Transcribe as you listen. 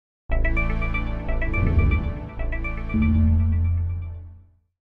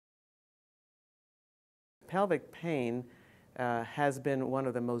pelvic pain has been one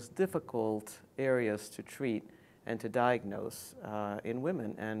of the most difficult areas to treat and to diagnose in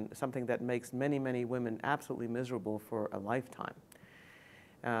women, and something that makes many, many women absolutely miserable for a lifetime.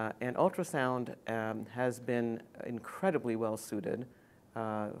 And ultrasound has been incredibly well suited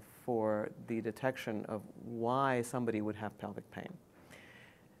for the detection of why somebody would have pelvic pain.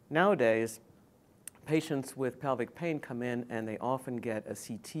 Nowadays, patients with pelvic pain come in and they often get a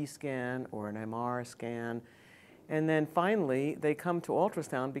CT scan or an MR scan. And then finally, they come to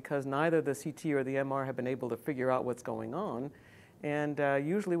ultrasound because neither the CT or the MR have been able to figure out what's going on. And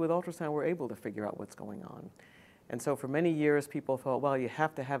usually with ultrasound, we're able to figure out what's going on. And so for many years, people thought, well, you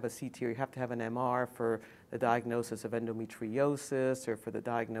have to have a CT or you have to have an MR for the diagnosis of endometriosis or for the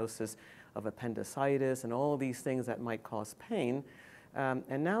diagnosis of appendicitis and all of these things that might cause pain.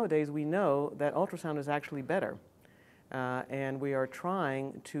 And nowadays, we know that ultrasound is actually better. And we are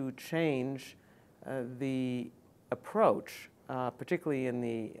trying to change the approach, particularly in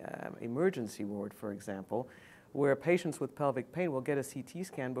the emergency ward, for example, where patients with pelvic pain will get a CT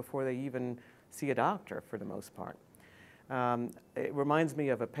scan before they even see a doctor for the most part. It reminds me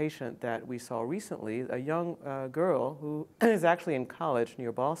of a patient that we saw recently, a young girl who is actually in college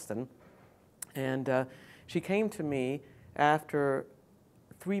near Boston. And she came to me after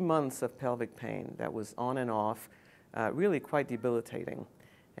 3 months of pelvic pain that was on and off, really quite debilitating.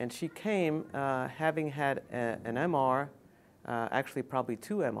 And she came having had an MR, actually probably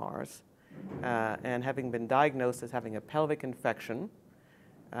 2 MRs, and having been diagnosed as having a pelvic infection.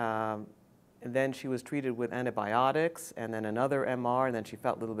 And then she was treated with antibiotics, and then another MR, and then she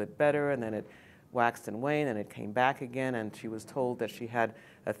felt a little bit better, and then it waxed and waned, and it came back again, and she was told that she had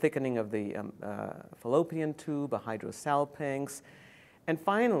a thickening of the fallopian tube, a hydrosalpinx. And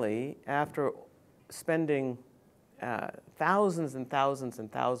finally, after spending thousands and thousands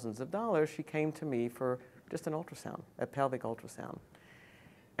and thousands of dollars, she came to me for just an ultrasound, a pelvic ultrasound.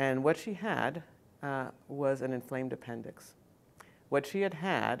 And what she had was an inflamed appendix. What she had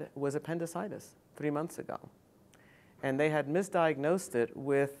had was appendicitis 3 months ago. And they had misdiagnosed it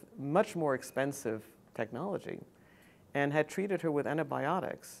with much more expensive technology and had treated her with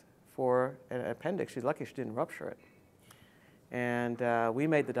antibiotics for an appendix. She's lucky she didn't rupture it. And we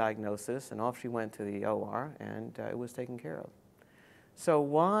made the diagnosis, and off she went to the OR, and it was taken care of. So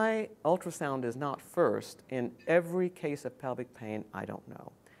why ultrasound is not first in every case of pelvic pain, I don't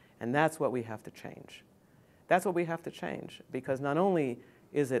know. And that's what we have to change. That's what we have to change, because not only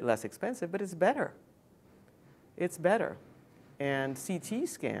is it less expensive, but it's better. It's better. And CT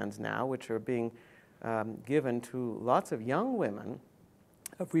scans now, which are being given to lots of young women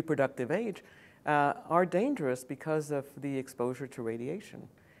of reproductive age, are dangerous because of the exposure to radiation.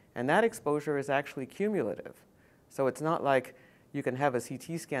 And that exposure is actually cumulative. So it's not like you can have a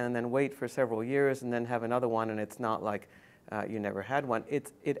CT scan and then wait for several years and then have another one, and it's not like you never had one.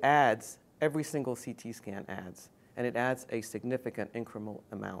 It adds, every single CT scan adds, and it adds a significant incremental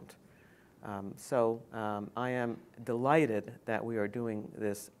amount. I am delighted that we are doing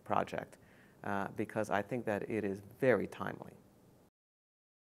this project because I think that it is very timely.